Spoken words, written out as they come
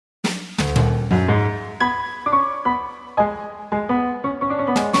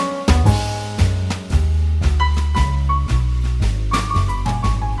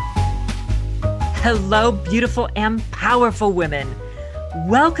Hello, beautiful and powerful women.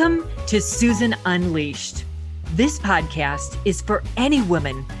 Welcome to Susan Unleashed. This podcast is for any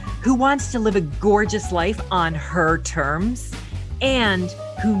woman who wants to live a gorgeous life on her terms and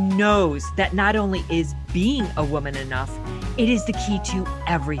who knows that not only is being a woman enough, it is the key to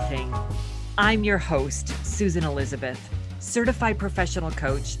everything. I'm your host, Susan Elizabeth, certified professional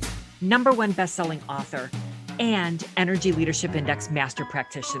coach, #1 best-selling author, and Energy Leadership Index master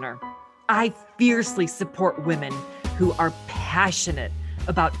practitioner. I fiercely support women who are passionate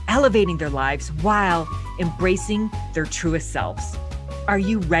about elevating their lives while embracing their truest selves. Are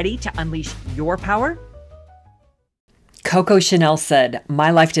you ready to unleash your power? Coco Chanel said,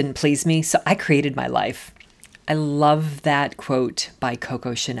 "My life didn't please me, so I created my life." I love that quote by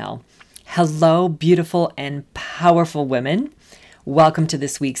Coco Chanel. Hello, beautiful and powerful women. Welcome to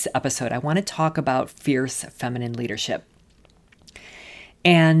this week's episode. I want to talk about fierce feminine leadership.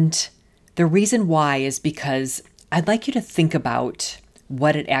 And the reason why is because I'd like you to think about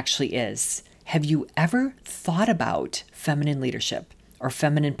what it actually is. Have you ever thought about feminine leadership or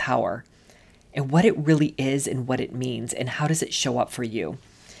feminine power and what it really is and what it means and how does it show up for you?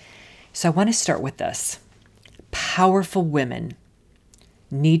 So I want to start with this. Powerful women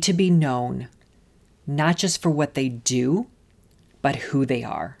need to be known not just for what they do, but who they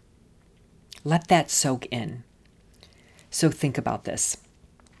are. Let that soak in. So think about this.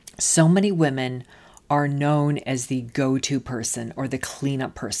 So many women are known as the go-to person or the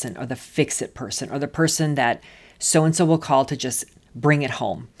cleanup person or the fix-it person or the person that so-and-so will call to just bring it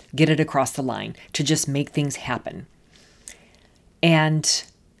home, get it across the line, to just make things happen. And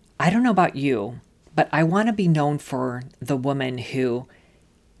I don't know about you, but I want to be known for the woman who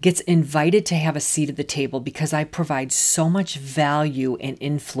gets invited to have a seat at the table because I provide so much value and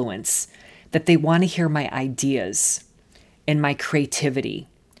influence that they want to hear my ideas and my creativity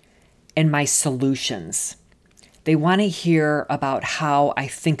and my solutions. They want to hear about how I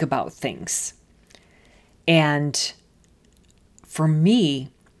think about things. And for me,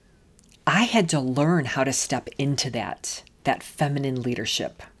 I had to learn how to step into that feminine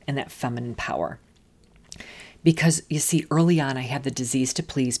leadership and that feminine power. Because you see, early on, I had the disease to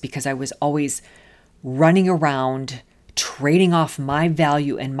please because I was always running around, trading off my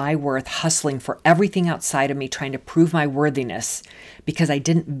value and my worth, hustling for everything outside of me, trying to prove my worthiness because I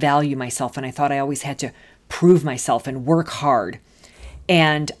didn't value myself. And I thought I always had to prove myself and work hard.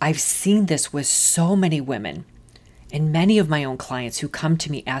 And I've seen this with so many women and many of my own clients who come to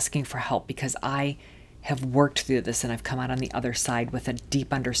me asking for help because I have worked through this and I've come out on the other side with a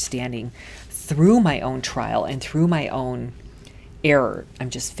deep understanding through my own trial and through my own error. I'm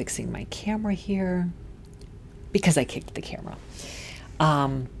just fixing my camera here because I kicked the camera.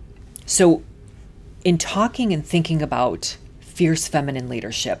 So in talking and thinking about fierce feminine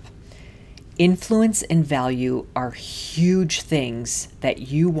leadership, influence and value are huge things that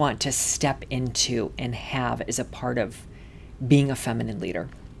you want to step into and have as a part of being a feminine leader.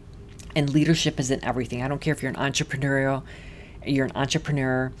 And leadership isn't everything. I don't care if you're an entrepreneur,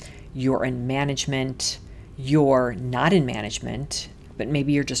 you're in management, you're not in management, but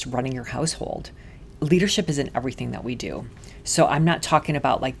maybe you're just running your household. Leadership isn't everything that we do. So I'm not talking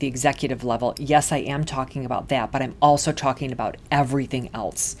about like the executive level. Yes, I am talking about that, but I'm also talking about everything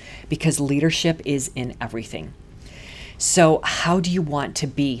else because leadership is in everything. So how do you want to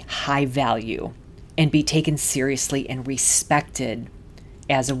be high value and be taken seriously and respected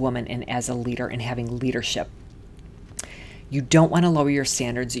as a woman and as a leader and having leadership? You don't want to lower your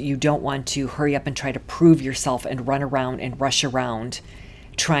standards. You don't want to hurry up and try to prove yourself and run around and rush around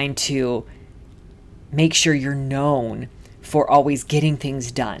trying to make sure you're known for always getting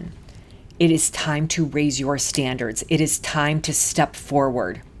things done. It is time to raise your standards. It is time to step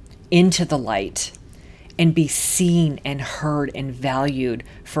forward into the light and be seen and heard and valued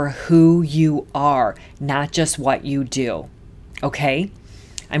for who you are, not just what you do. Okay?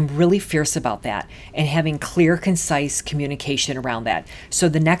 I'm really fierce about that and having clear, concise communication around that. So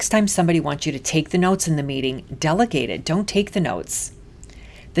the next time somebody wants you to take the notes in the meeting, delegate it. Don't take the notes.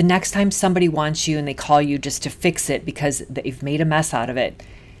 The next time somebody wants you and they call you just to fix it because they've made a mess out of it,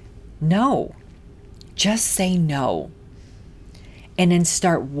 no. Just say no. And then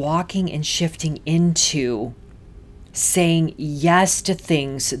start walking and shifting into saying yes to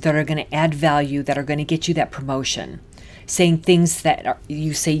things that are going to add value, that are going to get you that promotion. Saying things that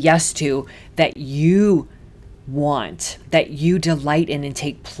you say yes to, that you want, that you delight in and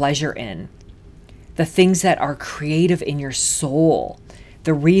take pleasure in. The things that are creative in your soul.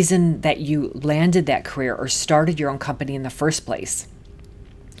 The reason that you landed that career or started your own company in the first place.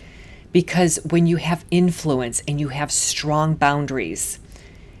 Because when you have influence and you have strong boundaries,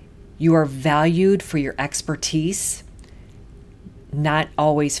 You are valued for your expertise, not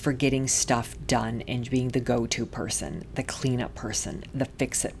always for getting stuff done and being the go-to person, the cleanup person, the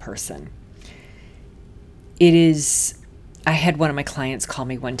fix-it person. I had one of my clients call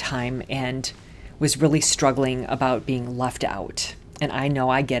me one time and was really struggling about being left out. And I know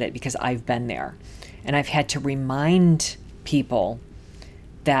I get it because I've been there. And I've had to remind people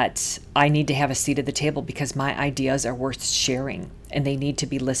that I need to have a seat at the table because my ideas are worth sharing and they need to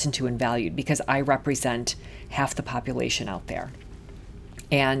be listened to and valued because I represent half the population out there.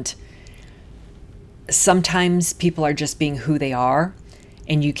 And sometimes people are just being who they are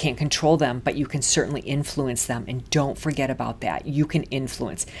and you can't control them, but you can certainly influence them. And don't forget about that. You can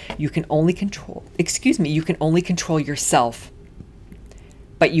influence. You can only control yourself,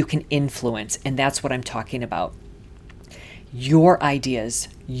 but you can influence. And that's what I'm talking about. Your ideas,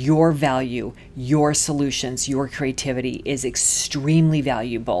 your value, your solutions, your creativity is extremely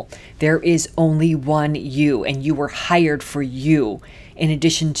valuable. There is only one you, and you were hired for you in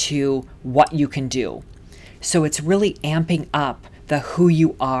addition to what you can do. So it's really amping up the who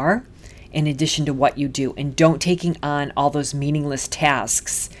you are in addition to what you do, and don't taking on all those meaningless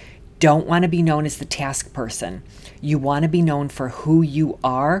tasks. Don't want to be known as the task person. You want to be known for who you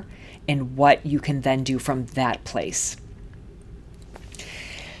are and what you can then do from that place.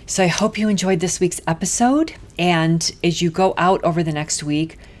 So I hope you enjoyed this week's episode. And as you go out over the next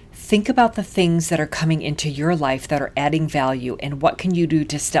week, think about the things that are coming into your life that are adding value and what can you do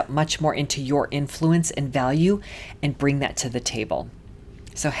to step much more into your influence and value and bring that to the table.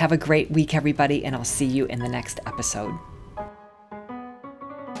 So have a great week, everybody, and I'll see you in the next episode.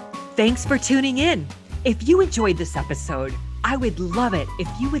 Thanks for tuning in. If you enjoyed this episode, I would love it if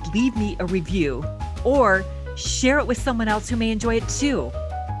you would leave me a review or share it with someone else who may enjoy it too.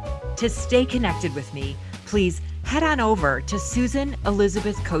 To stay connected with me, please head on over to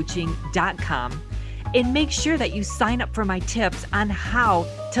SusanElizabethCoaching.com and make sure that you sign up for my tips on how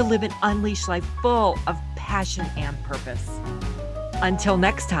to live an unleashed life full of passion and purpose. Until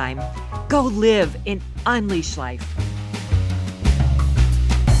next time, go live an unleashed life.